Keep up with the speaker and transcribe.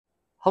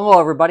Hello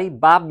everybody,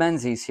 Bob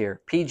Menzies here,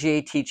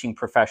 PGA teaching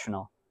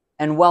professional,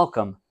 and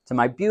welcome to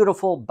my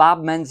beautiful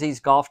Bob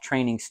Menzies golf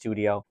training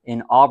studio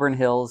in Auburn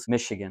Hills,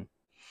 Michigan.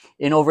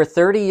 In over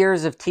 30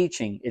 years of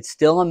teaching, it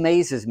still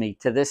amazes me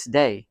to this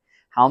day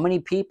how many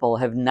people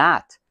have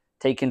not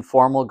taken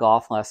formal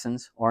golf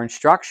lessons or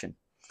instruction.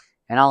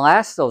 And I'll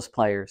ask those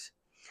players,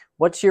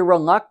 what's your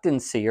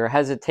reluctancy or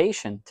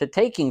hesitation to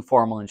taking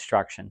formal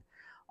instruction?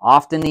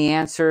 Often the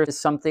answer is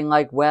something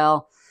like,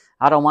 well,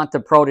 I don't want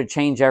the pro to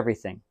change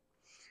everything.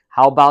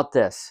 How about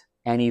this?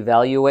 An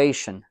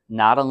evaluation,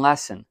 not a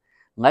lesson.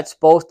 Let's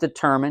both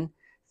determine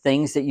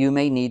things that you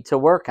may need to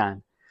work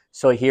on.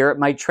 So here at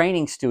my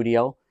training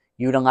studio,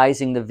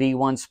 utilizing the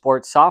V1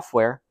 Sports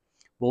software,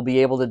 we'll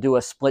be able to do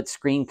a split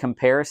screen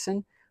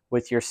comparison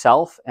with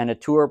yourself and a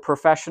tour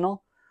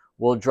professional.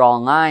 We'll draw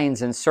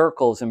lines and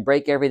circles and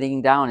break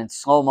everything down in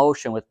slow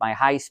motion with my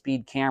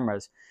high-speed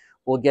cameras.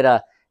 We'll get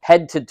a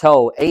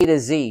head-to-toe, A to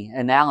Z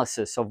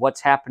analysis of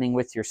what's happening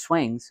with your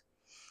swings.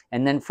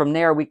 And then from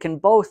there, we can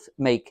both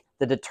make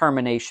the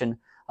determination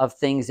of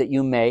things that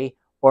you may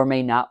or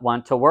may not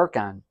want to work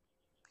on.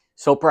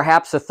 So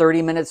perhaps a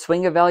 30-minute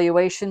swing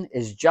evaluation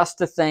is just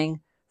the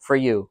thing for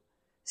you.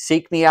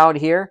 Seek me out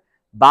here,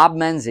 Bob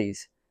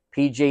Menzies,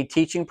 PGA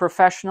teaching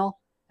professional,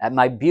 at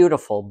my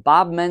beautiful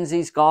Bob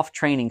Menzies Golf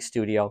Training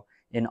Studio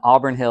in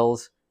Auburn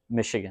Hills,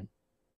 Michigan.